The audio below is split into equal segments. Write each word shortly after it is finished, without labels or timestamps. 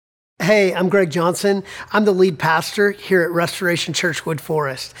Hey, I'm Greg Johnson. I'm the lead pastor here at Restoration Church Wood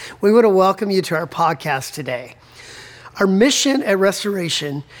Forest. We want to welcome you to our podcast today. Our mission at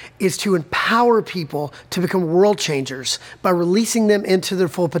Restoration is to empower people to become world changers by releasing them into their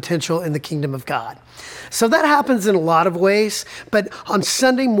full potential in the kingdom of God. So that happens in a lot of ways, but on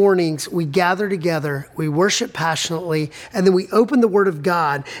Sunday mornings, we gather together, we worship passionately, and then we open the Word of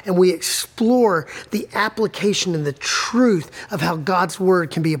God and we explore the application and the truth of how God's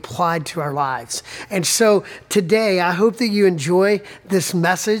Word can be applied to our lives. And so today, I hope that you enjoy this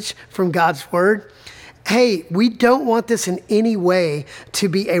message from God's Word. Hey, we don't want this in any way to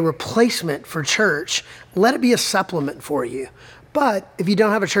be a replacement for church. Let it be a supplement for you. But if you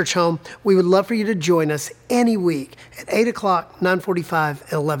don't have a church home, we would love for you to join us any week at 8 o'clock, 9:45,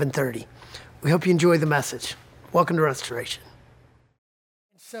 and 11:30. We hope you enjoy the message. Welcome to Restoration.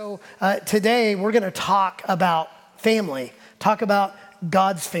 So today we're going to talk about family, talk about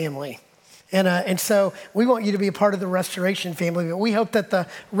God's family. And so we want you to be a part of the Restoration family, but we hope that the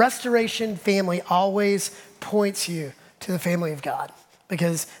Restoration family always points you to the family of God,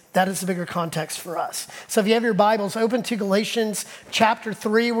 because that is the bigger context for us. So if you have your Bibles, open to Galatians chapter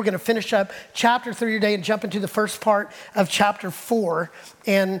 3. We're going to finish up chapter 3 today and jump into the first part of chapter 4.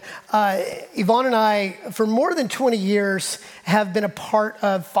 And Yvonne and I, for more than 20 years, have been a part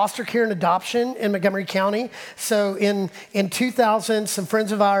of foster care and adoption in Montgomery County. So in 2000, some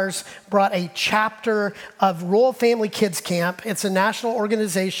friends of ours brought a chapter of Royal Family Kids Camp. It's a national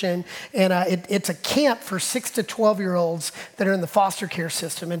organization, and it's a camp for 6 to 12-year-olds that are in the foster care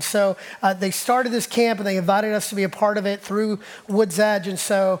system. And so they started this camp, and they invited us to be a part of it through Woods Edge. And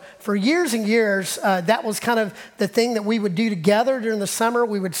so for years and years, that was kind of the thing that we would do together during the summer.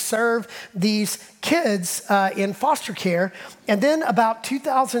 We would serve these kids in foster care. And then about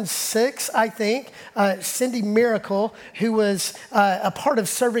 2006, I think, Cindy Miracle, who was a part of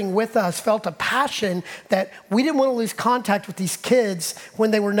serving with us, felt a passion that we didn't want to lose contact with these kids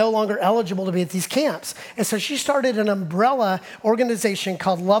when they were no longer eligible to be at these camps. And so she started an umbrella organization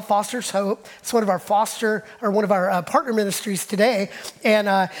called Love Fosters Hope. It's one of our partner ministries today.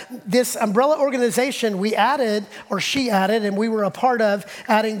 And this umbrella organization, she added, and we were a part of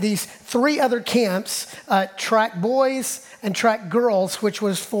adding these 3 other camps, Track Boys and Track Girls, which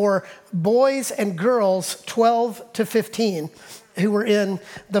was for boys and girls 12 to 15 who were in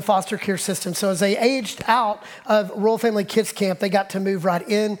the foster care system. So as they aged out of Royal Family Kids Camp, they got to move right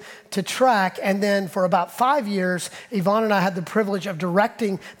in to Track. And then for about 5 years, Yvonne and I had the privilege of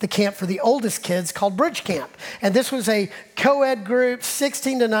directing the camp for the oldest kids called Bridge Camp. And this was a co-ed group,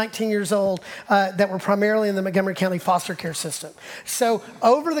 16 to 19 years old, that were primarily in the Montgomery County foster care system. So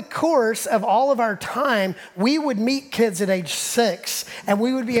over the course of all of our time, we would meet kids at age 6, and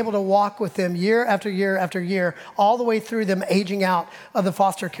we would be able to walk with them year after year after year, all the way through them aging out of the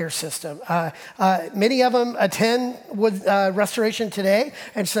foster care system. Many of them attend with Restoration today,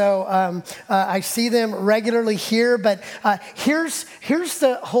 and so I see them regularly here. But here's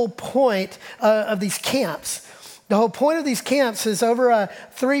the whole point of these camps. The whole point of these camps is over a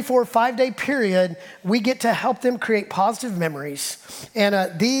 3, 4, 5-day period, we get to help them create positive memories.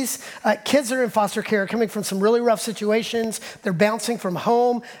 And these kids that are in foster care are coming from some really rough situations. They're bouncing from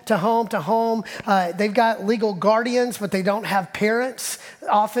home to home to home. They've got legal guardians, but they don't have parents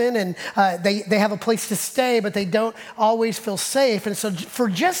often. And they have a place to stay, but they don't always feel safe. And so for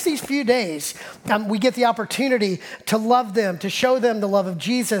just these few days, we get the opportunity to love them, to show them the love of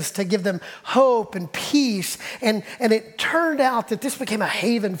Jesus, to give them hope and peace. And it turned out that this became a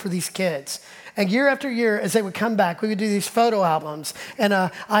haven for these kids. And year after year, as they would come back, we would do these photo albums. And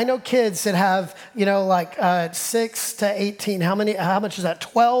I know kids that have, 6 to 18. How much is that?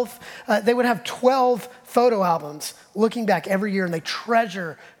 12? They would have 12 photo albums looking back every year, and they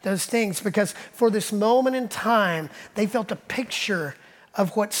treasure those things because for this moment in time, they felt a picture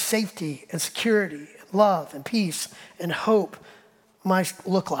of what safety and security, and love and peace and hope might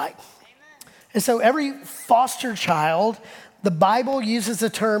look like. And so every foster child, the Bible uses the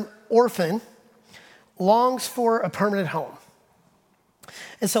term orphan, longs for a permanent home.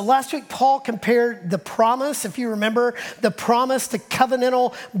 And so last week, Paul compared the promise, if you remember, the promise, the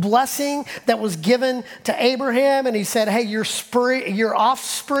covenantal blessing that was given to Abraham. And he said, hey, your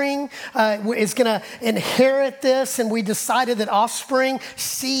offspring is going to inherit this. And we decided that offspring,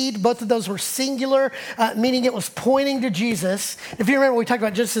 seed, both of those were singular, meaning it was pointing to Jesus. If you remember, we talked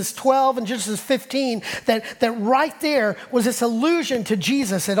about Genesis 12 and Genesis 15, that right there was this allusion to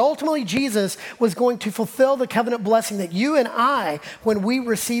Jesus, that ultimately Jesus was going to fulfill the covenant blessing that you and I, when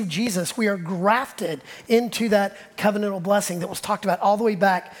we receive Jesus, we are grafted into that covenantal blessing that was talked about all the way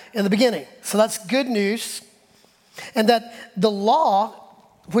back in the beginning. So that's good news. And that the law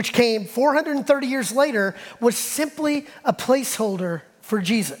which came 430 years later, was simply a placeholder for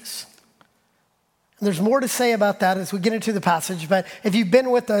Jesus. And there's more to say about that as we get into the passage, but if you've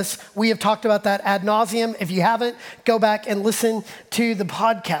been with us, we have talked about that ad nauseum. If you haven't, go back and listen to the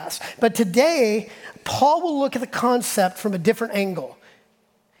podcast. But today, Paul will look at the concept from a different angle.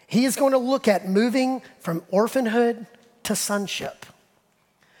 He is going to look at moving from orphanhood to sonship.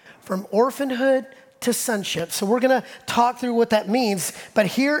 From orphanhood to sonship. So we're going to talk through what that means, but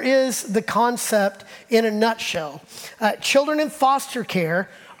here is the concept in a nutshell. Children in foster care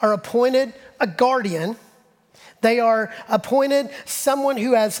are appointed a guardian. They are appointed someone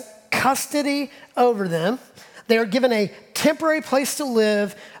who has custody over them. They are given a temporary place to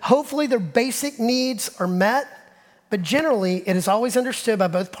live. Hopefully their basic needs are met, but generally it is always understood by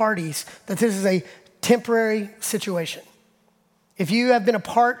both parties that this is a temporary situation. If you have been a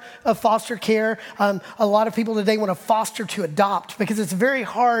part of foster care, a lot of people today want to foster to adopt because it's very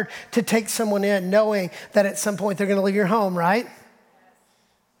hard to take someone in knowing that at some point they're going to leave your home, right?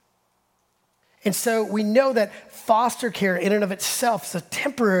 And so we know that foster care in and of itself is a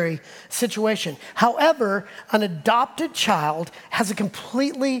temporary situation. However, an adopted child has a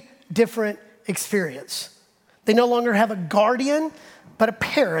completely different experience. They no longer have a guardian, but a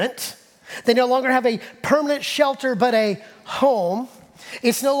parent. They no longer have a permanent shelter, but a home.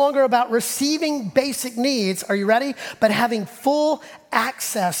 It's no longer about receiving basic needs, are you ready? But having full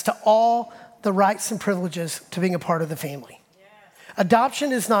access to all the rights and privileges to being a part of the family. Yes.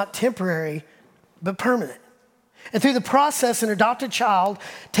 Adoption is not temporary, but permanent. And through the process, an adopted child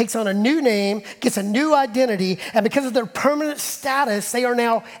takes on a new name, gets a new identity, and because of their permanent status, they are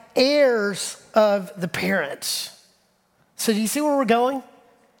now heirs of the parents. So do you see where we're going?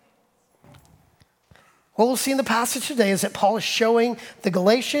 What we'll see in the passage today is that Paul is showing the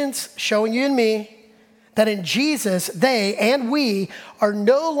Galatians, showing you and me, that in Jesus, they and we are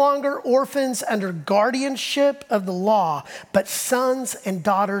no longer orphans under guardianship of the law, but sons and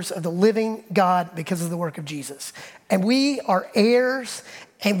daughters of the living God because of the work of Jesus. And we are heirs,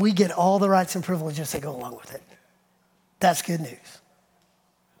 and we get all the rights and privileges that go along with it. That's good news.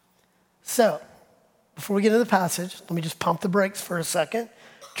 So, before we get into the passage, let me just pump the brakes for a second.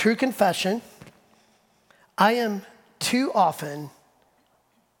 True confession. I am too often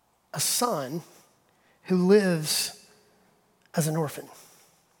a son who lives as an orphan.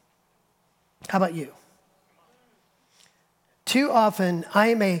 How about you? Too often, I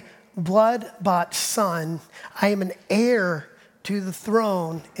am a blood-bought son. I am an heir to the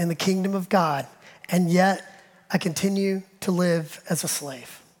throne in the kingdom of God, and yet I continue to live as a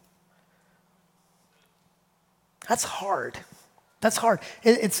slave. That's hard. That's hard.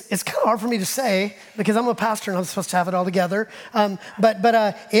 It's kind of hard for me to say because I'm a pastor and I'm supposed to have it all together.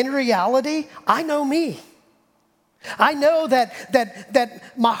 But in reality, I know me. I know that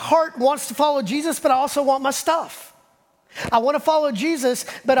my heart wants to follow Jesus, but I also want my stuff. I want to follow Jesus,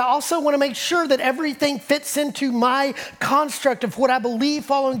 but I also want to make sure that everything fits into my construct of what I believe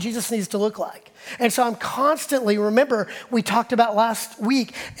following Jesus needs to look like. And so I'm constantly, remember, we talked about last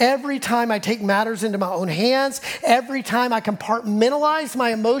week, every time I take matters into my own hands, every time I compartmentalize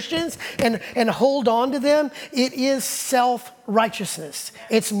my emotions and hold on to them, it is self-righteousness.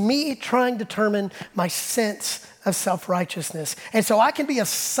 It's me trying to determine my sense of self-righteousness. And so I can be a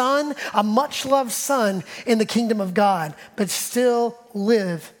son, a much-loved son in the kingdom of God, but still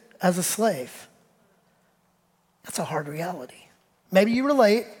live as a slave. That's a hard reality. Maybe you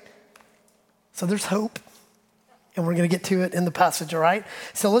relate. So there's hope, and we're going to get to it in the passage, all right?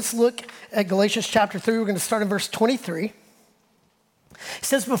 So let's look at Galatians chapter 3. We're going to start in verse 23. It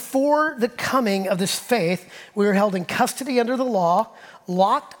says, before the coming of this faith, we were held in custody under the law,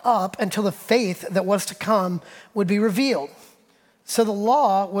 locked up until the faith that was to come would be revealed. So the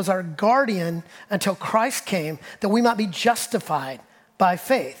law was our guardian until Christ came, that we might be justified by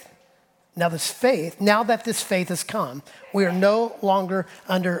faith. Now that this faith has come, we are no longer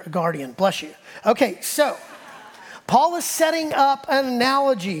under a guardian. Bless you. Okay, so Paul is setting up an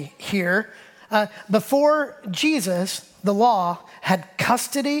analogy here. Before Jesus, the law had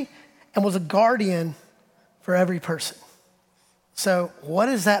custody and was a guardian for every person. So what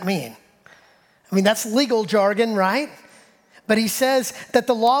does that mean? I mean, that's legal jargon, right? But he says that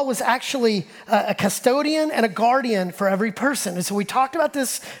the law was actually a custodian and a guardian for every person. And so we talked about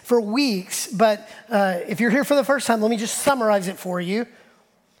this for weeks, but if you're here for the first time, let me just summarize it for you.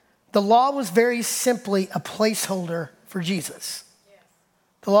 The law was very simply a placeholder for Jesus.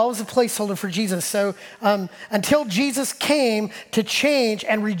 The law was a placeholder for Jesus. So until Jesus came to change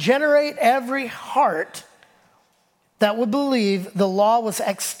and regenerate every heart that would believe, the law was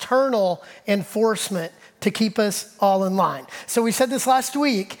external enforcement to keep us all in line. So we said this last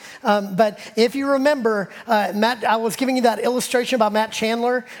week, but if you remember, Matt, I was giving you that illustration about Matt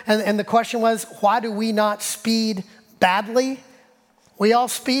Chandler, and the question was, why do we not speed badly? We all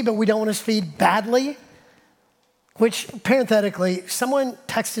speed, but we don't want to speed badly. Which, parenthetically, someone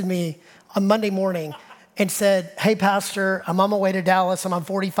texted me on Monday morning and said, hey, pastor, I'm on my way to Dallas. I'm on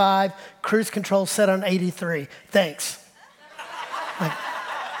 45, cruise control set on 83. Thanks. Like,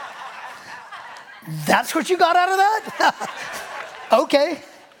 that's what you got out of that? Okay.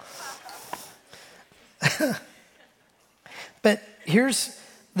 But here's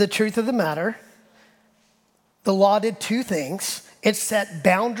the truth of the matter. The law did two things. It set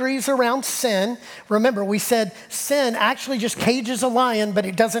boundaries around sin. Remember, we said sin actually just cages a lion, but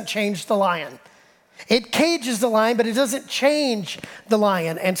it doesn't change the lion. It cages the lion, but it doesn't change the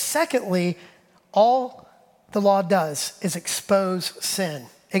lion. And secondly, all the law does is expose sin.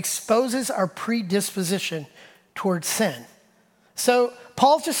 Exposes our predisposition towards sin. So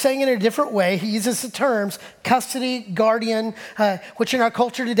Paul's just saying it in a different way. He uses the terms custody, guardian, which in our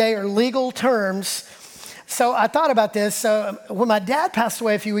culture today are legal terms. So I thought about this. So when my dad passed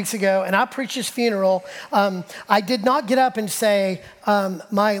away a few weeks ago and I preached his funeral, I did not get up and say,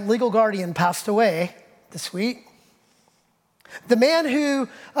 my legal guardian passed away this week. The man who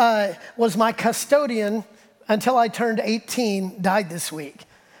was my custodian until I turned 18 died this week.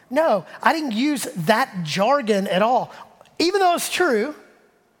 No, I didn't use that jargon at all. Even though it's true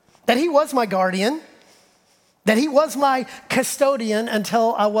that he was my guardian, that he was my custodian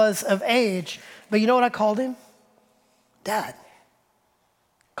until I was of age. But you know what I called him? Dad.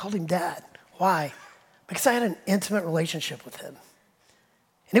 Called him Dad. Why? Because I had an intimate relationship with him.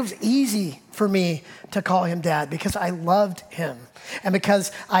 And it was easy for me to call him Dad because I loved him and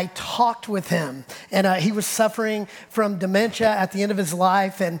because I talked with him. And he was suffering from dementia at the end of his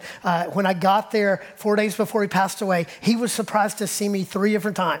life. And when I got there 4 days before he passed away, he was surprised to see me 3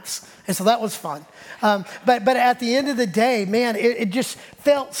 different times. And so that was fun. But at the end of the day, man, it just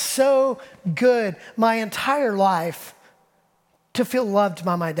felt so good my entire life to feel loved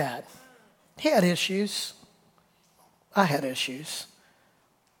by my dad. He had issues. I had issues.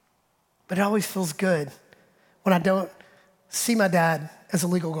 But it always feels good when I don't see my dad as a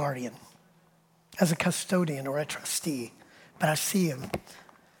legal guardian, as a custodian or a trustee, but I see him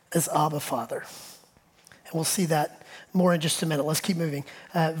as Abba Father. And we'll see that more in just a minute. Let's keep moving.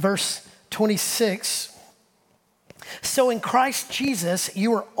 Verse 26. So in Christ Jesus,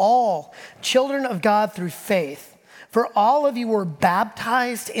 you are all children of God through faith. For all of you were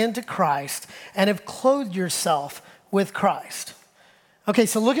baptized into Christ and have clothed yourself with Christ. Okay,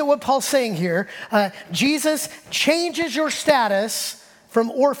 so look at what Paul's saying here. Jesus changes your status from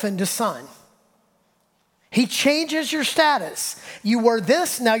orphan to son. He changes your status. You were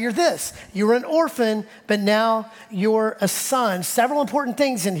this, now you're this. You were an orphan, but now you're a son. Several important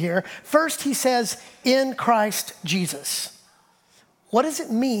things in here. First, he says, in Christ Jesus. What does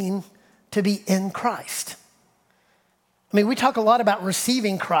it mean to be in Christ? I mean, we talk a lot about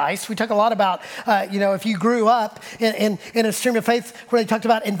receiving Christ. We talk a lot about, if you grew up in a stream of faith where they talked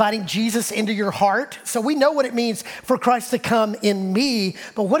about inviting Jesus into your heart. So we know what it means for Christ to come in me,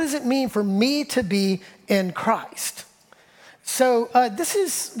 but what does it mean for me to be in Christ? So this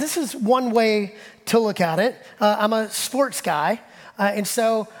is one way to look at it. I'm a sports guy, and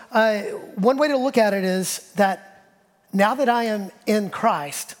so one way to look at it is that now that I am in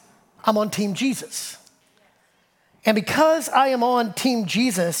Christ, I'm on Team Jesus. And because I am on Team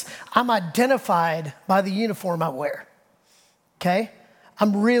Jesus, I'm identified by the uniform I wear, okay?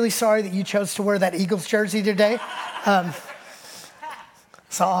 I'm really sorry that you chose to wear that Eagles jersey today.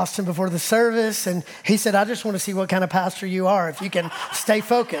 Saw Austin before the service, and he said, I just want to see what kind of pastor you are, if you can stay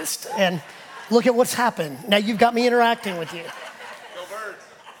focused. And look at what's happened. Now you've got me interacting with you. Go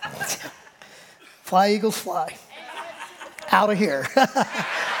Birds. Fly, Eagles, fly. Out of here.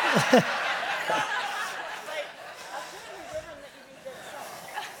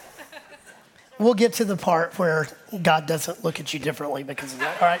 We'll get to the part where God doesn't look at you differently because of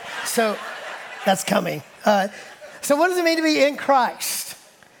that. All right, so that's coming. So what does it mean to be in Christ?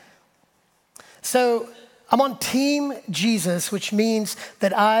 So I'm on Team Jesus, which means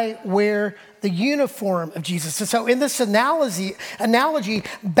that I wear the uniform of Jesus. And so in this analogy,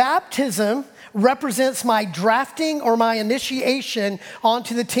 baptism represents my drafting or my initiation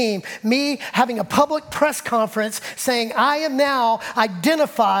onto the team. Me having a public press conference saying, I am now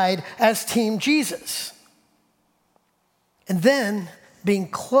identified as Team Jesus. And then being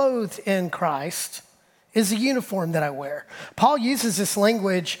clothed in Christ is the uniform that I wear. Paul uses this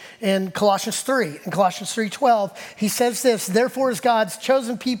language in Colossians 3. In Colossians 3:12, he says this, therefore as God's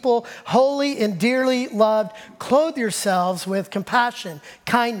chosen people, holy and dearly loved, clothe yourselves with compassion,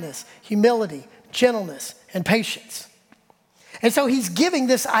 kindness, humility, gentleness, and patience. And so he's giving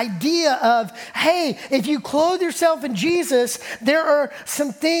this idea of, hey, if you clothe yourself in Jesus, there are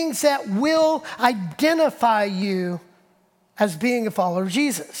some things that will identify you as being a follower of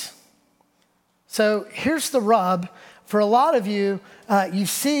Jesus. So here's the rub. For a lot of you, you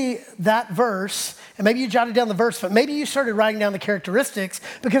see that verse, and maybe you jotted down the verse, but maybe you started writing down the characteristics,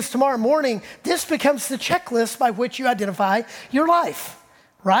 because tomorrow morning, this becomes the checklist by which you identify your life,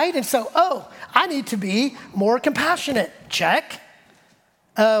 right? And so, I need to be more compassionate. Check.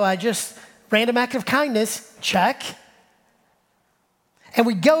 Random act of kindness. Check. And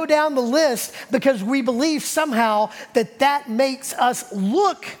we go down the list because we believe somehow that makes us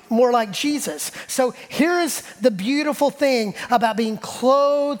look more like Jesus. So here is the beautiful thing about being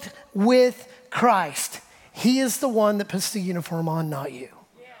clothed with Christ. He is the one that puts the uniform on, not you.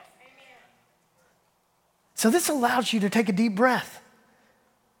 Yeah, amen. So this allows you to take a deep breath.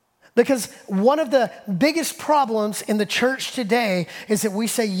 Because one of the biggest problems in the church today is that we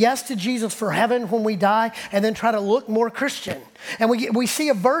say yes to Jesus for heaven when we die and then try to look more Christian. And we see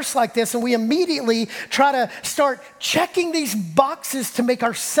a verse like this and we immediately try to start checking these boxes to make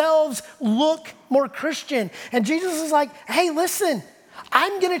ourselves look more Christian. And Jesus is like, hey, listen,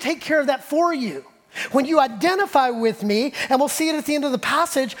 I'm going to take care of that for you. When you identify with me, and we'll see it at the end of the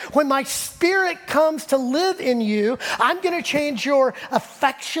passage, when my spirit comes to live in you, I'm going to change your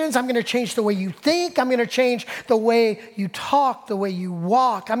affections. I'm going to change the way you think. I'm going to change the way you talk, the way you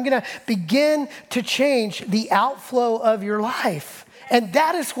walk. I'm going to begin to change the outflow of your life. And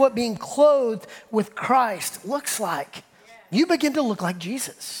that is what being clothed with Christ looks like. You begin to look like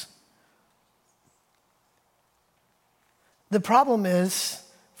Jesus. The problem is,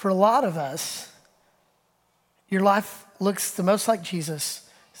 for a lot of us, your life looks the most like Jesus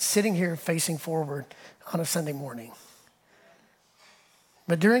sitting here facing forward on a Sunday morning.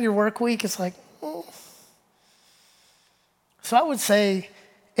 But during your work week, it's like, So I would say,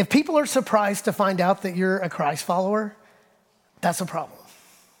 if people are surprised to find out that you're a Christ follower, that's a problem.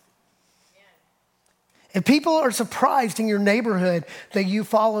 If people are surprised in your neighborhood that you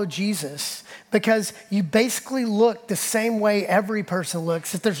follow Jesus because you basically look the same way every person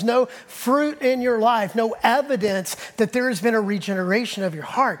looks, if there's no fruit in your life, no evidence that there has been a regeneration of your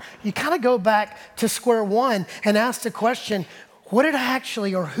heart, you kind of go back to square one and ask the question, who did I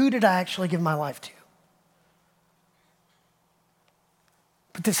actually give my life to?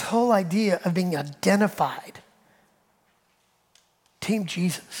 But this whole idea of being identified, Team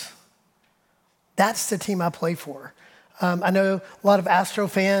Jesus. That's the team I play for. I know a lot of Astro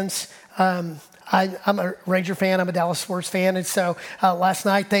fans. I'm a Ranger fan. I'm a Dallas sports fan. And so last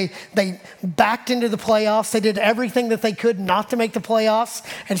night they backed into the playoffs. They did everything that they could not to make the playoffs.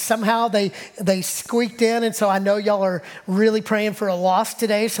 And somehow they squeaked in. And so I know y'all are really praying for a loss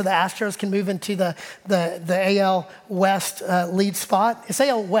today so the Astros can move into the AL West lead spot. It's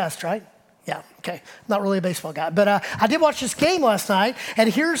AL West, right? Yeah, okay. Not really a baseball guy. But I did watch this game last night, and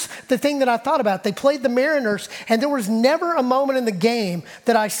here's the thing that I thought about. They played the Mariners, and there was never a moment in the game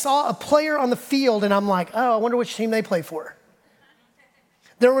that I saw a player on the field, and I'm like, I wonder which team they play for.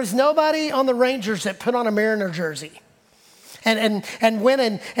 There was nobody on the Rangers that put on a Mariner jersey and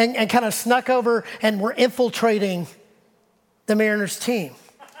went and kind of snuck over and were infiltrating the Mariners team.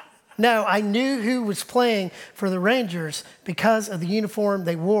 No, I knew who was playing for the Rangers because of the uniform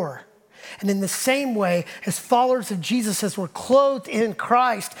they wore. And in the same way, as followers of Jesus, as we're clothed in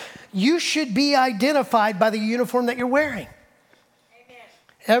Christ, you should be identified by the uniform that you're wearing. Amen.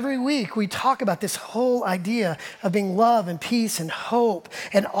 Every week, we talk about this whole idea of being love and peace and hope.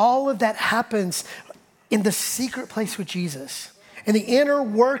 And all of that happens in the secret place with Jesus. In the inner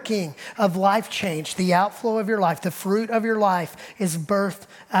working of life change, the outflow of your life, the fruit of your life is birthed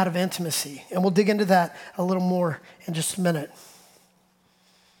out of intimacy. And we'll dig into that a little more in just a minute.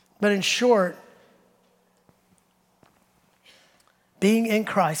 But in short, being in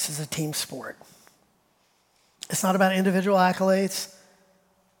Christ is a team sport. It's not about individual accolades,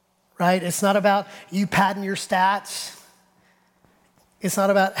 right? It's not about you padding your stats. It's not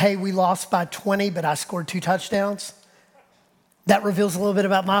about, hey, we lost by 20, but I scored 2 touchdowns. That reveals a little bit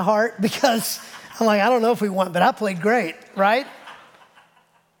about my heart because I'm like, I don't know if we won, but I played great, right?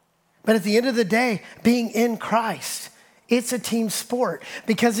 But at the end of the day, being in Christ It's a team sport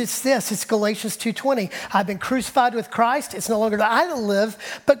because it's Galatians 2:20. I've been crucified with Christ. It's no longer I that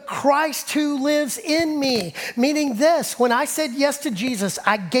live, but Christ who lives in me. Meaning this, when I said yes to Jesus,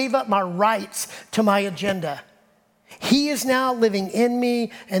 I gave up my rights to my agenda. He is now living in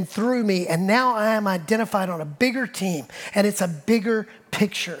me and through me, and now I am identified on a bigger team, and it's a bigger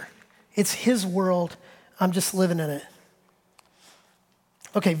picture. It's his world. I'm just living in it.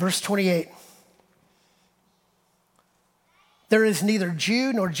 Okay, verse 28. There is neither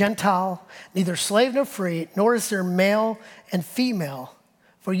Jew nor Gentile, neither slave nor free, nor is there male and female,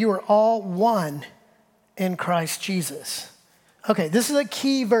 for you are all one in Christ Jesus. Okay, this is a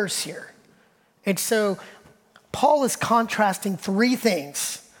key verse here. And so Paul is contrasting three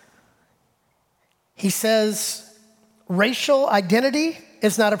things. He says racial identity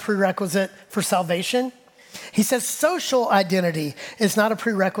is not a prerequisite for salvation. He says social identity is not a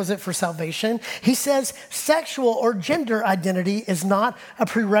prerequisite for salvation. He says sexual or gender identity is not a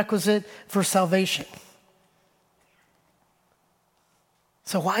prerequisite for salvation.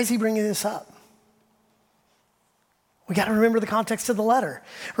 So why is he bringing this up? We got to remember the context of the letter.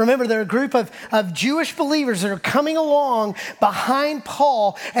 Remember, there are a group of Jewish believers that are coming along behind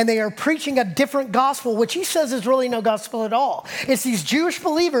Paul, and they are preaching a different gospel, which he says is really no gospel at all. It's these Jewish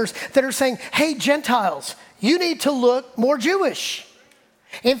believers that are saying, hey, Gentiles, you need to look more Jewish.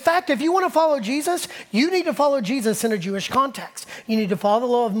 In fact, if you want to follow Jesus, you need to follow Jesus in a Jewish context. You need to follow the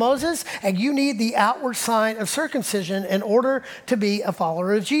law of Moses, and you need the outward sign of circumcision in order to be a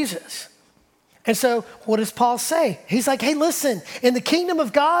follower of Jesus. And so what does Paul say? He's like, hey, listen, in the kingdom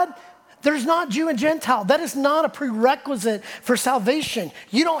of God, there's not Jew and Gentile. That is not a prerequisite for salvation.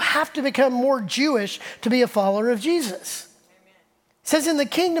 You don't have to become more Jewish to be a follower of Jesus. It says in the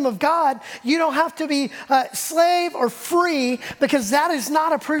kingdom of God, you don't have to be slave or free because that is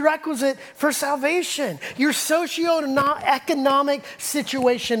not a prerequisite for salvation. Your socioeconomic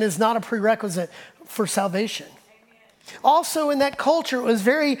situation is not a prerequisite for salvation. Also in that culture, it was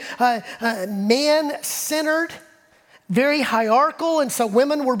very man-centered, very hierarchical, and so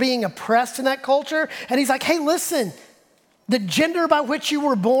women were being oppressed in that culture. And he's like, hey, listen, the gender by which you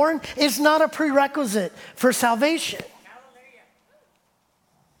were born is not a prerequisite for salvation. Hallelujah.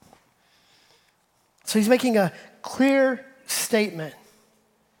 So he's making a clear statement.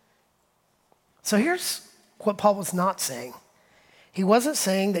 So here's what Paul was not saying. He wasn't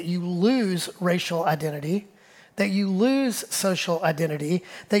saying that you lose racial identity, that you lose social identity,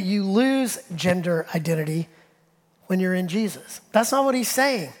 that you lose gender identity when you're in Jesus. That's not what he's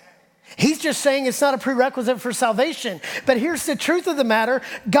saying. He's just saying it's not a prerequisite for salvation. But here's the truth of the matter.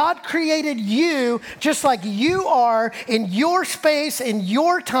 God created you just like you are in your space, in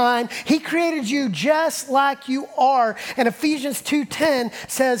your time. He created you just like you are. And Ephesians 2:10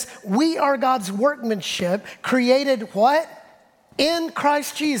 says, we are God's workmanship, created what? In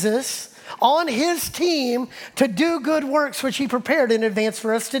Christ Jesus, on his team to do good works, which he prepared in advance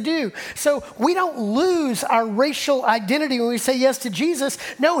for us to do. So we don't lose our racial identity when we say yes to Jesus.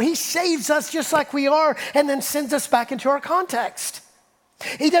 No, he saves us just like we are and then sends us back into our context.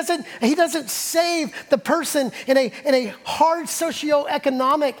 He doesn't save the person in a hard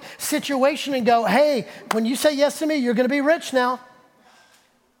socioeconomic situation and go, hey, when you say yes to me, you're going to be rich now.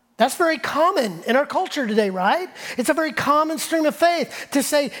 That's very common in our culture today, right? It's a very common stream of faith to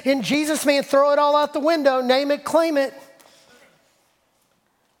say, in Jesus, man, throw it all out the window, name it, claim it.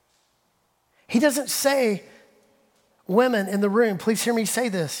 He doesn't say, women in the room, please hear me say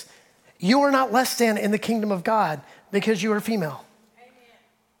this. You are not less than in the kingdom of God because you are female. Amen.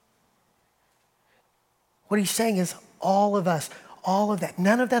 What he's saying is all of us, all of that,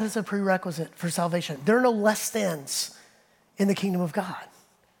 none of that is a prerequisite for salvation. There are no less thans in the kingdom of God.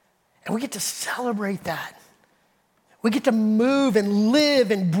 And we get to celebrate that. We get to move and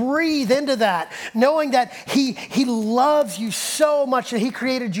live and breathe into that, knowing that he loves you so much that he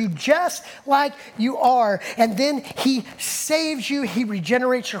created you just like you are. And then he saves you, he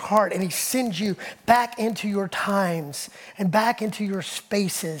regenerates your heart, and he sends you back into your times and back into your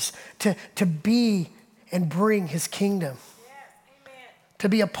spaces to be and bring his kingdom. Yes, to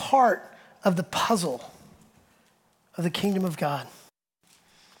be a part of the puzzle of the kingdom of God.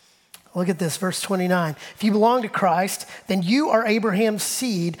 Look at this, verse 29. If you belong to Christ, then you are Abraham's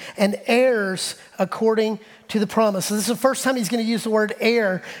seed and heirs according to the promise. So this is the first time he's going to use the word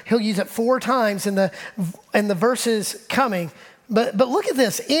heir. He'll use it 4 times in the verses coming. But look at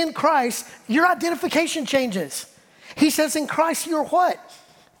this. In Christ, your identification changes. He says in Christ, you're what?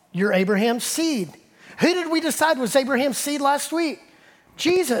 You're Abraham's seed. Who did we decide was Abraham's seed last week?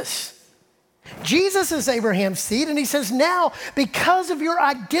 Jesus. Jesus is Abraham's seed, and he says now, because of your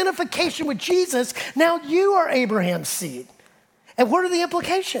identification with Jesus, now you are Abraham's seed. And what are the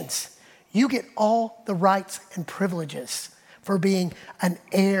implications? You get all the rights and privileges for being an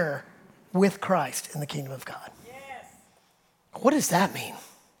heir with Christ in the kingdom of God. Yes. What does that mean?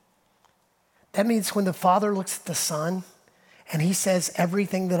 That means when the Father looks at the Son and he says,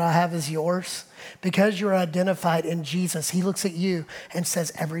 everything that I have is yours, because you're identified in Jesus, he looks at you and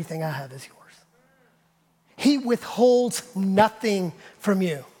says, everything I have is yours. He withholds nothing from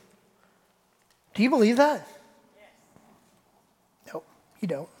you. Do you believe that? No, you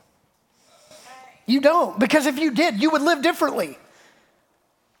don't. You don't, because if you did, you would live differently.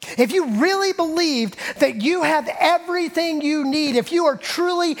 If you really believed that you have everything you need, if you are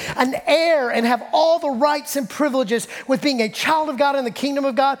truly an heir and have all the rights and privileges with being a child of God in the kingdom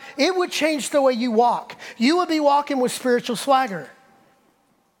of God, it would change the way you walk. You would be walking with spiritual swagger.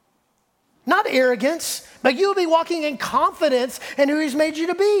 Not arrogance, but you will be walking in confidence in who he's made you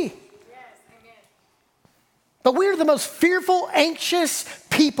to be. Yes, amen. But we are the most fearful, anxious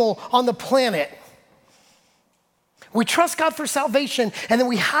people on the planet. We trust God for salvation, and then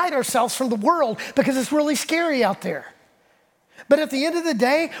we hide ourselves from the world because it's really scary out there. But at the end of the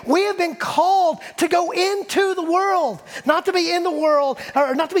day, we have been called to go into the world, not to be in the world,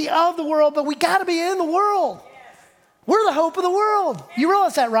 or not to be of the world, but we got to be in the world. We're the hope of the world. You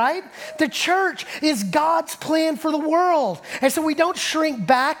realize that, right? The church is God's plan for the world. And so we don't shrink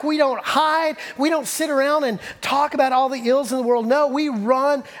back. We don't hide. We don't sit around and talk about all the ills in the world. No, we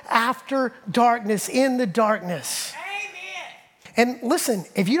run after darkness in the darkness. Amen. And listen,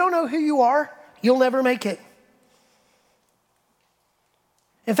 if you don't know who you are, you'll never make it.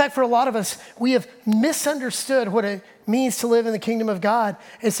 In fact, for a lot of us, we have misunderstood what it means to live in the kingdom of God.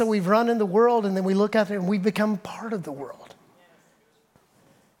 And so we've run in the world, and then we look out there and we become part of the world.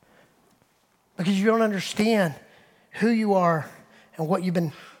 Because you don't understand who you are and what you've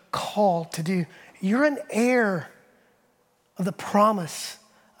been called to do. You're an heir of the promise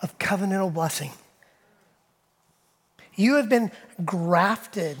of covenantal blessing. You have been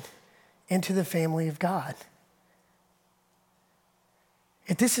grafted into the family of God.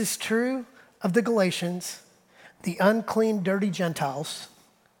 If this is true of the Galatians, the unclean, dirty Gentiles,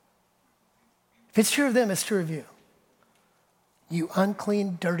 if it's true of them, it's true of you. You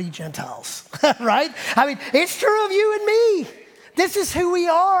unclean, dirty Gentiles, right? I mean, it's true of you and me. This is who we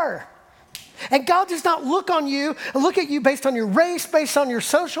are. And God does not look at you based on your race, based on your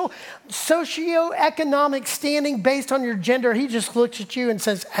socioeconomic standing, based on your gender. He just looks at you and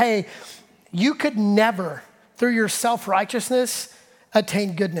says, hey, you could never, through your self-righteousness,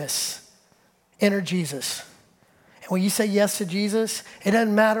 attain goodness. Enter Jesus. And when you say yes to Jesus, it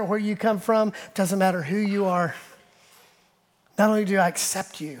doesn't matter where you come from, it doesn't matter who you are. Not only do I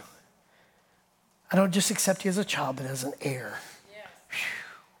accept you, I don't just accept you as a child, but as an heir.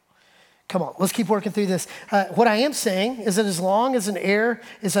 Come on, let's keep working through this. What I am saying is that as long as an heir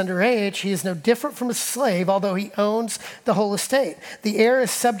is underage, he is no different from a slave, although he owns the whole estate. The heir is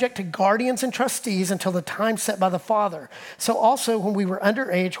subject to guardians and trustees until the time set by the father. So also when we were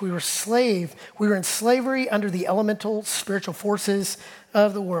underage, we were in slavery under the elemental spiritual forces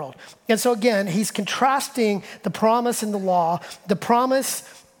of the world. And so again, he's contrasting the promise in the law. The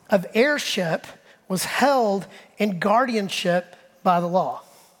promise of heirship was held in guardianship by the law.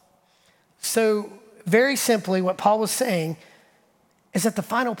 So very simply, what Paul was saying is that the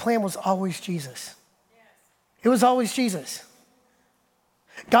final plan was always Jesus. It was always Jesus.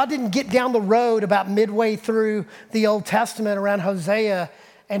 God didn't get down the road about midway through the Old Testament around Hosea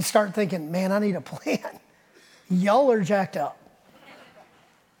and start thinking, man, I need a plan. Y'all are jacked up.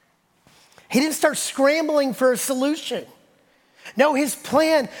 He didn't start scrambling for a solution. No, his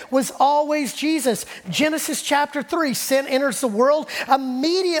plan was always Jesus. Genesis chapter 3, sin enters the world.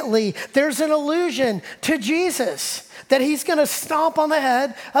 Immediately, there's an allusion to Jesus, that he's going to stomp on the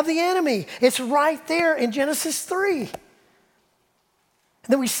head of the enemy. It's right there in Genesis 3. And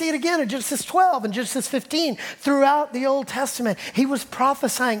then we see it again in Genesis 12 and Genesis 15. Throughout the Old Testament, he was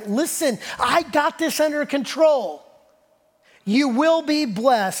prophesying, listen, I got this under control. You will be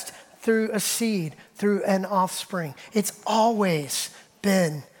blessed through a seed, through an offspring. It's always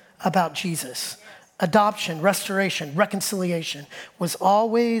been about Jesus. Adoption, restoration, reconciliation was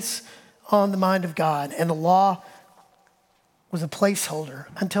always on the mind of God. And the law was a placeholder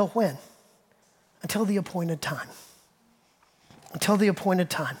until when? Until the appointed time. Until the appointed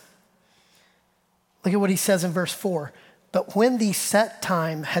time. Look at what he says in verse 4. But when the set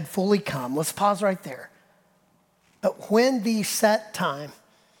time had fully come, let's pause right there. But when the set time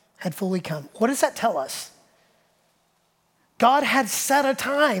had fully come. What does that tell us? God had set a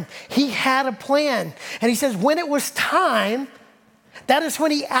time. He had a plan. And he says, when it was time, that is when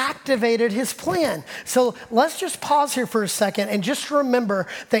he activated his plan. So let's just pause here for a second and just remember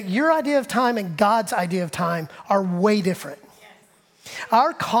that your idea of time and God's idea of time are way different.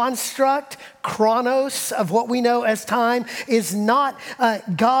 Our construct, chronos, of what we know as time is not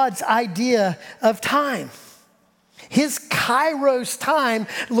God's idea of time. His kairos time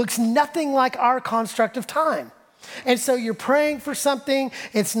looks nothing like our construct of time. And so you're praying for something,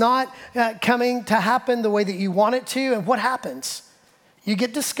 it's not coming to happen the way that you want it to, and what happens? You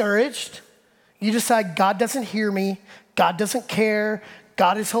get discouraged. You decide, God doesn't hear me. God doesn't care.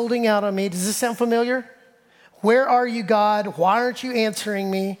 God is holding out on me. Does this sound familiar? Where are you, God? Why aren't you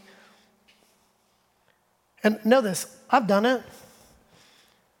answering me? And know this, I've done it.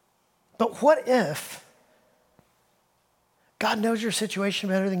 But what if God knows your situation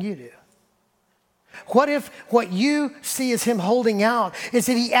better than you do? What if what you see as him holding out is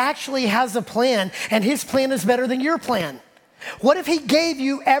that he actually has a plan and his plan is better than your plan? What if he gave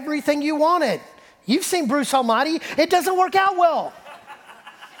you everything you wanted? You've seen Bruce Almighty. It doesn't work out well.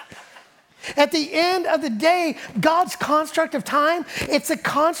 At the end of the day, God's construct of time, it's a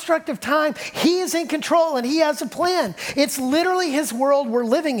construct of time. He is in control and he has a plan. It's literally his world. We're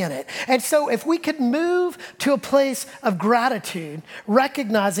living in it. And so if we could move to a place of gratitude,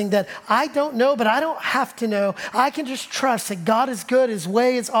 recognizing that I don't know, but I don't have to know. I can just trust that God is good. His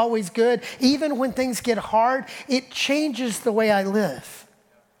way is always good. Even when things get hard, it changes the way I live.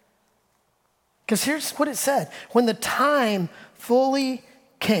 Because here's what it said. When the time fully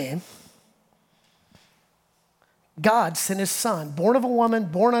came, God sent his son, born of a woman,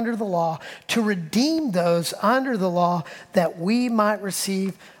 born under the law, to redeem those under the law that we might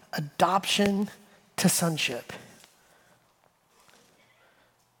receive adoption to sonship.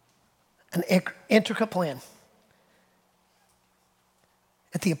 An intricate plan.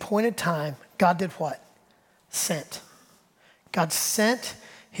 At the appointed time, God did what? Sent. God sent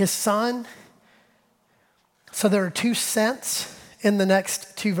his son. So there are two sents in the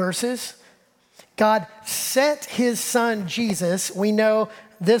next two verses. God sent his son, Jesus. We know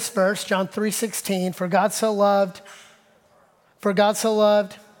this verse, John 3:16, for God so loved. I'm just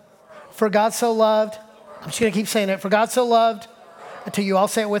going to keep saying it. For God so loved, until you all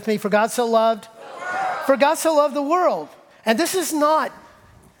say it with me. For God so loved the world. And this is not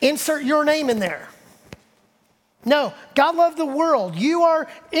insert your name in there. No, God loved the world. You are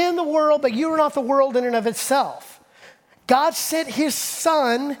in the world, but you are not the world in and of itself. God sent his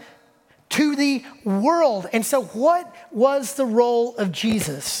son to the world. And so what was the role of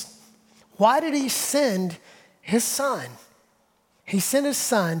Jesus? Why did he send his son? He sent his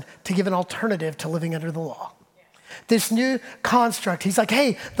son to give an alternative to living under the law. This new construct. He's like,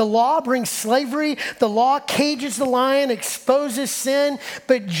 hey, the law brings slavery. The law cages the lion, exposes sin.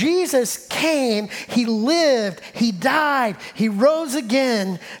 But Jesus came, he lived, he died, he rose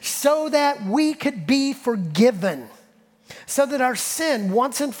again so that we could be forgiven. So that our sin,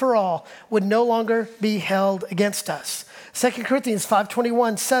 once and for all, would no longer be held against us. 2 Corinthians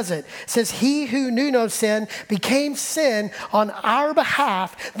 5:21 says it. It says, he who knew no sin became sin on our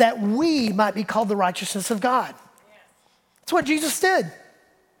behalf that we might be called the righteousness of God. That's what Jesus did.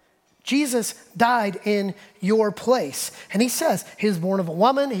 Jesus died in your place. And he says he was born of a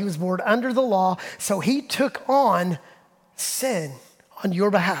woman. He was born under the law. So he took on sin on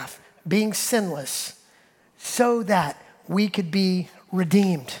your behalf, being sinless, so that we could be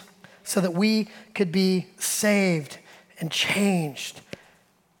redeemed, so that we could be saved and changed.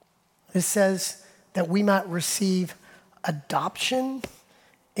 It says that we might receive adoption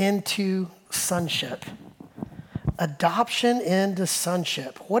into sonship. Adoption into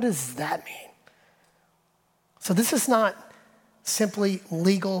sonship. What does that mean? So this is not simply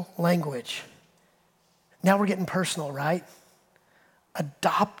legal language. Now we're getting personal, right?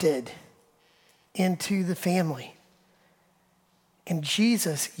 Adopted into the family. In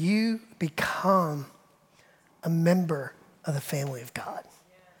Jesus, you become a member of the family of God.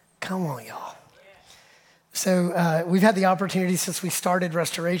 Come on, y'all. So we've had the opportunity since we started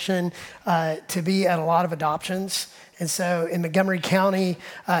Restoration to be at a lot of adoptions. And so in Montgomery County,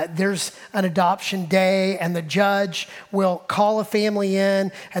 there's an adoption day and the judge will call a family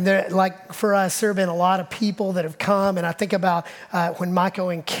in. And there, like for us, there have been a lot of people that have come. And I think about when Michael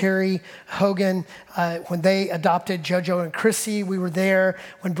and Carrie Hogan, when they adopted JoJo and Chrissy, we were there.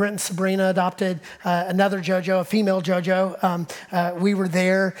 When Brent and Sabrina adopted another JoJo, a female JoJo, we were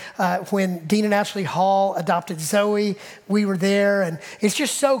there. When Dean and Ashley Hall adopted Zoe, we were there. And it's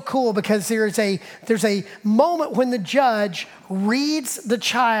just so cool because there's a moment when the judge reads the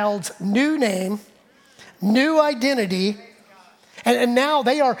child's new name, new identity, And now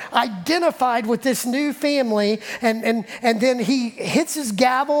they are identified with this new family. And then he hits his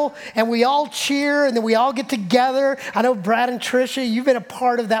gavel and we all cheer and then we all get together. I know Brad and Trisha, you've been a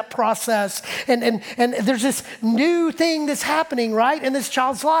part of that process. And there's this new thing that's happening, right, in this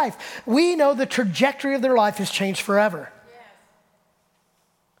child's life. We know the trajectory of their life has changed forever. Yes.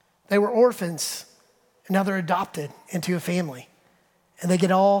 They were orphans and now they're adopted into a family. And they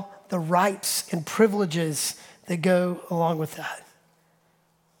get all the rights and privileges that go along with that.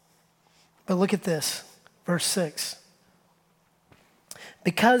 But look at this, verse 6.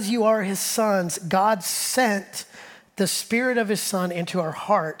 Because you are his sons, God sent the Spirit of his Son into our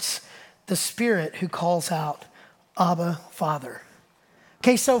hearts, the Spirit who calls out, Abba, Father.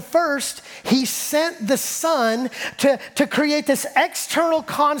 Okay, so first, he sent the Son to create this external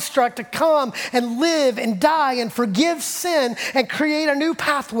construct to come and live and die and forgive sin and create a new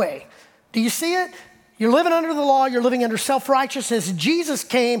pathway. Do you see it? You're living under the law, you're living under self-righteousness. Jesus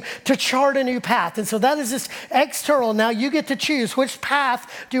came to chart a new path. And so that is this external. Now you get to choose, which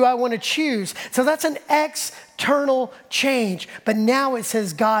path do I want to choose? So that's an external change. But now it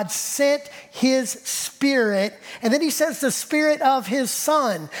says God sent his Spirit, and then he says the Spirit of his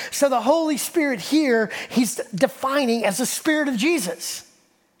Son. So the Holy Spirit here, he's defining as the Spirit of Jesus.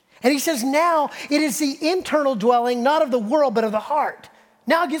 And he says now it is the internal dwelling, not of the world, but of the heart.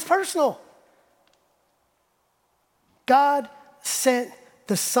 Now it gets personal. God sent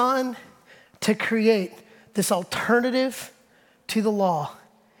the Son to create this alternative to the law.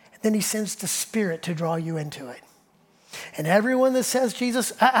 And then he sends the Spirit to draw you into it. And everyone that says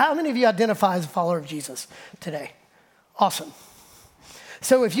Jesus, how many of you identify as a follower of Jesus today? Awesome.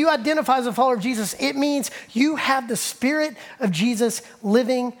 So if you identify as a follower of Jesus, it means you have the Spirit of Jesus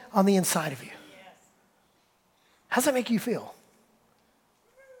living on the inside of you. How does that make you feel?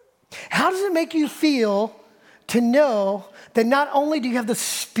 How does it make you feel to know that not only do you have the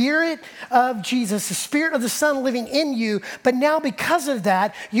Spirit of Jesus, the Spirit of the Son living in you, but now because of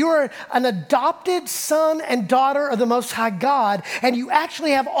that, you are an adopted son and daughter of the Most High God, and you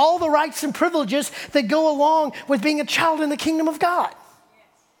actually have all the rights and privileges that go along with being a child in the kingdom of God.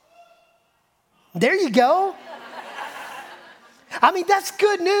 There you go. I mean, that's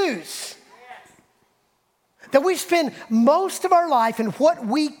good news. That we spend most of our life in what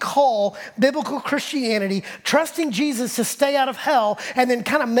we call biblical Christianity, trusting Jesus to stay out of hell, and then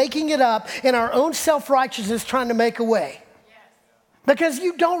kind of making it up in our own self-righteousness, trying to make a way. Because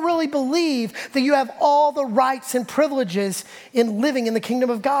you don't really believe that you have all the rights and privileges in living in the kingdom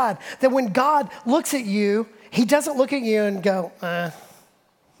of God. That when God looks at you, he doesn't look at you and go,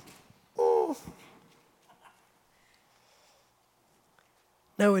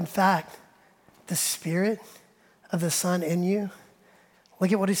 No, in fact, the Spirit of the Son in you,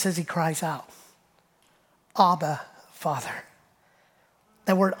 look at what he says he cries out. Abba, Father.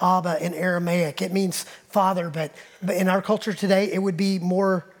 That word Abba in Aramaic, it means father, but in our culture today, it would be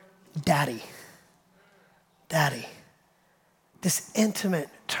more daddy. Daddy. This intimate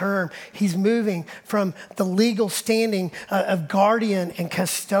term. He's moving from the legal standing of guardian and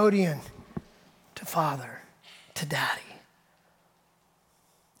custodian to father, to daddy.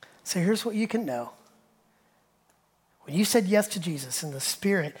 So here's what you can know. When you said yes to Jesus and the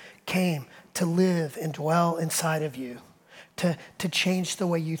Spirit came to live and dwell inside of you, to change the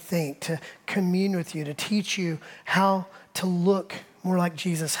way you think, to commune with you, to teach you how to look more like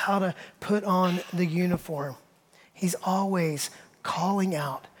Jesus, how to put on the uniform, he's always calling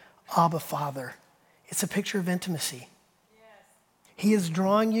out, Abba, Father. It's a picture of intimacy. Yes. He is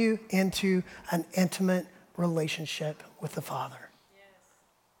drawing you into an intimate relationship with the Father.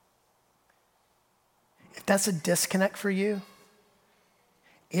 If that's a disconnect for you,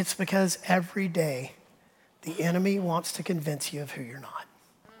 it's because every day the enemy wants to convince you of who you're not.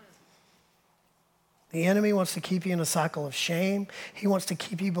 The enemy wants to keep you in a cycle of shame. He wants to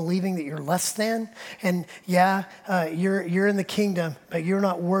keep you believing that you're less than. And you're in the kingdom, but you're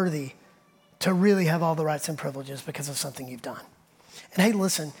not worthy to really have all the rights and privileges because of something you've done. And hey,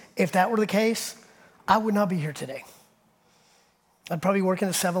 listen, if that were the case, I would not be here today. I'd probably work in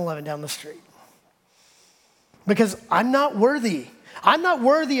a 7-Eleven down the street. Because I'm not worthy. I'm not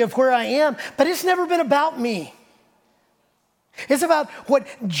worthy of where I am, but it's never been about me. It's about what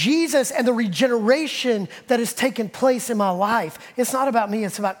Jesus and the regeneration that has taken place in my life. It's not about me,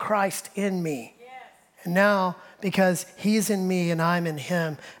 it's about Christ in me. Yes. And now, because he's in me and I'm in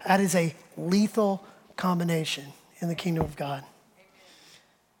him, that is a lethal combination in the kingdom of God. Amen.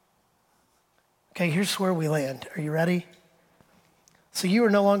 Okay, here's where we land. Are you ready? So you are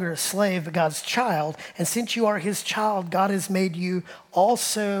no longer a slave, but God's child. And since you are his child, God has made you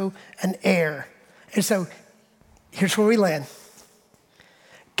also an heir. And so here's where we land.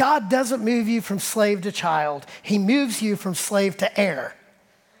 God doesn't move you from slave to child. He moves you from slave to heir.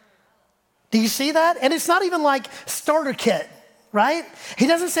 Do you see that? And it's not even like starter kit, right? He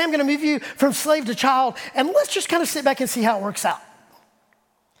doesn't say, I'm going to move you from slave to child, and let's just kind of sit back and see how it works out.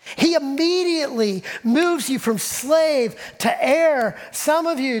 He immediately moves you from slave to heir. Some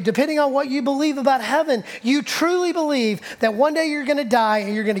of you, depending on what you believe about heaven, you truly believe that one day you're going to die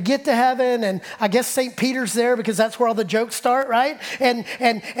and you're going to get to heaven. And I guess St. Peter's there because that's where all the jokes start, right?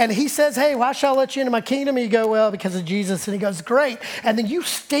 And he says, hey, why shall I let you into my kingdom? And you go, well, because of Jesus. And he goes, great. And then you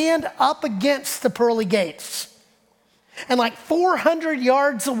stand up against the pearly gates. And like 400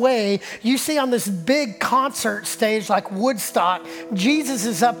 yards away, you see on this big concert stage like Woodstock, Jesus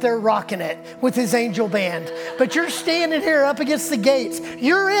is up there rocking it with his angel band. But you're standing here up against the gates.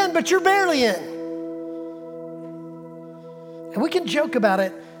 You're in, but you're barely in. And we can joke about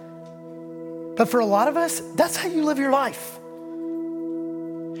it, but for a lot of us, that's how you live your life.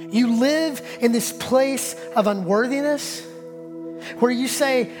 You live in this place of unworthiness where you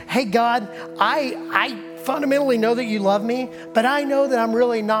say, hey, God, I fundamentally know that you love me, but I know that I'm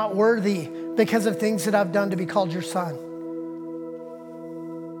really not worthy because of things that I've done to be called your son.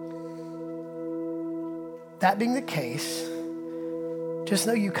 That being the case, just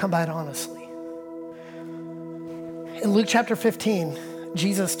know you come by it honestly. In Luke chapter 15,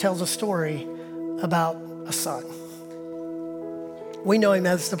 Jesus tells a story about a son. We know him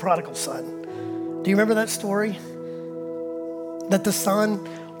as the prodigal son. Do you remember that story? That the son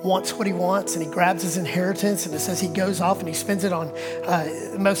wants what he wants and he grabs his inheritance, and it says he goes off and he spends it on,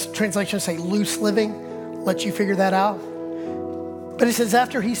 most translations say loose living. Let you figure that out. But it says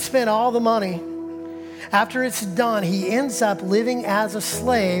after he spent all the money, after it's done, he ends up living as a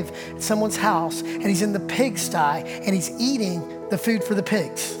slave at someone's house, and he's in the pigsty and he's eating the food for the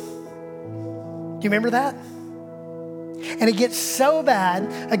pigs. Do you remember that? And it gets so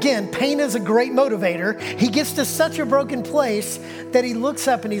bad, again, pain is a great motivator. He gets to such a broken place that he looks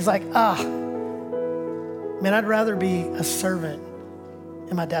up and he's like, man, I'd rather be a servant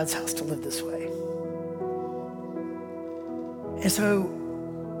in my dad's house to live this way. And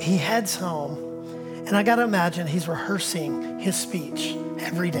so he heads home, and I gotta imagine he's rehearsing his speech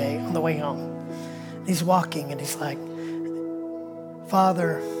every day on the way home. He's walking and he's like,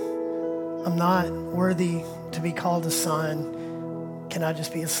 Father, I'm not worthy to be called a son. Can I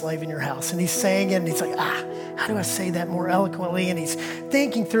just be a slave in your house? And he's saying it, and he's like, how do I say that more eloquently? And he's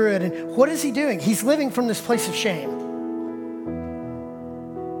thinking through it, and what is he doing? He's living from this place of shame.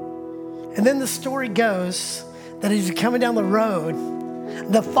 And then the story goes that as he's coming down the road,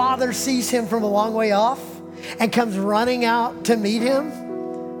 the father sees him from a long way off and comes running out to meet him.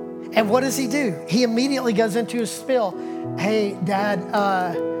 And what does he do? He immediately goes into his spiel. Hey, Dad,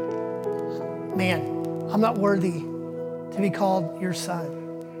 man, I'm not worthy to be called your son.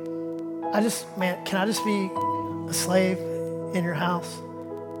 Can I just be a slave in your house?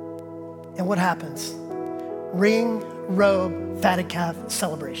 And what happens? Ring, robe, fatted calf,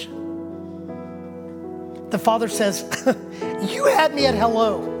 celebration. The father says, you had me at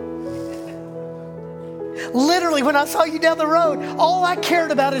hello. Literally, when I saw you down the road, all I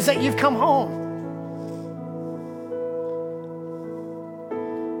cared about is that you've come home.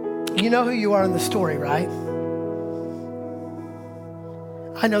 You know who you are in the story, right?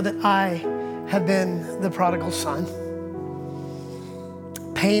 I know that I have been the prodigal son.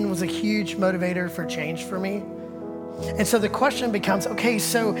 Pain was a huge motivator for change for me. And so the question becomes, okay,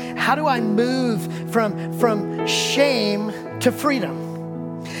 so how do I move from shame to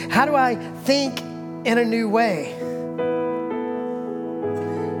freedom? How do I think in a new way?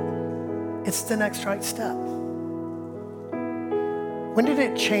 It's the next right step. When did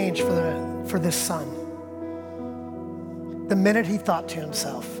it change for this son? The minute he thought to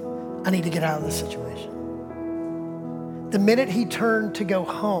himself, I need to get out of this situation. The minute he turned to go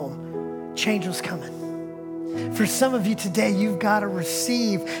home, change was coming. For some of you today, you've got to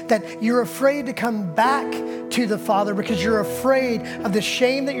receive that you're afraid to come back to the Father because you're afraid of the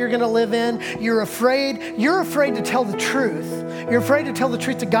shame that you're going to live in. You're afraid to tell the truth. You're afraid to tell the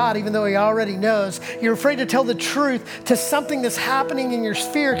truth to God, even though he already knows. You're afraid to tell the truth to something that's happening in your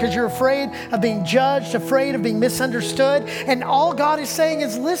sphere because you're afraid of being judged, afraid of being misunderstood. And all God is saying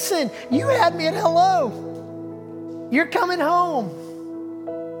is, listen, you had me at hello. You're coming home.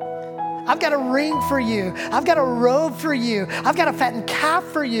 I've got a ring for you. I've got a robe for you. I've got a fattened calf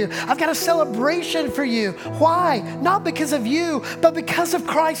for you. I've got a celebration for you. Why? Not because of you, but because of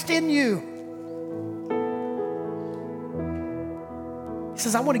Christ in you. He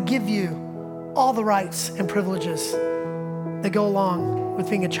says, I want to give you all the rights and privileges that go along with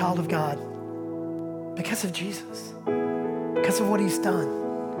being a child of God because of Jesus, because of what he's done.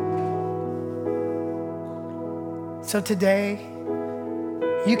 So today,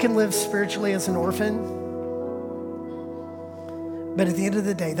 you can live spiritually as an orphan, but at the end of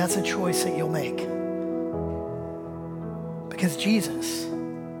the day, that's a choice that you'll make. Because Jesus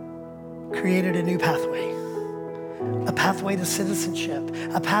created a new pathway, a pathway to citizenship,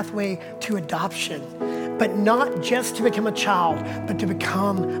 a pathway to adoption, but not just to become a child, but to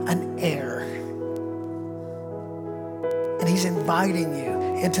become an heir. And he's inviting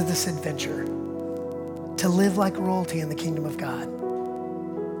you into this adventure to live like royalty in the kingdom of God.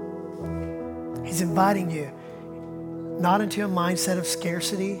 He's inviting you not into a mindset of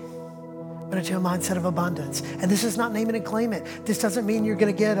scarcity, but into a mindset of abundance. And this is not name it and claim it. This doesn't mean you're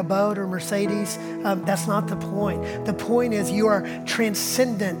gonna get a boat or Mercedes. That's not the point. The point is you are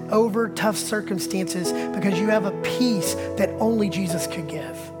transcendent over tough circumstances because you have a peace that only Jesus could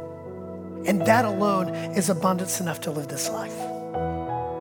give. And that alone is abundance enough to live this life.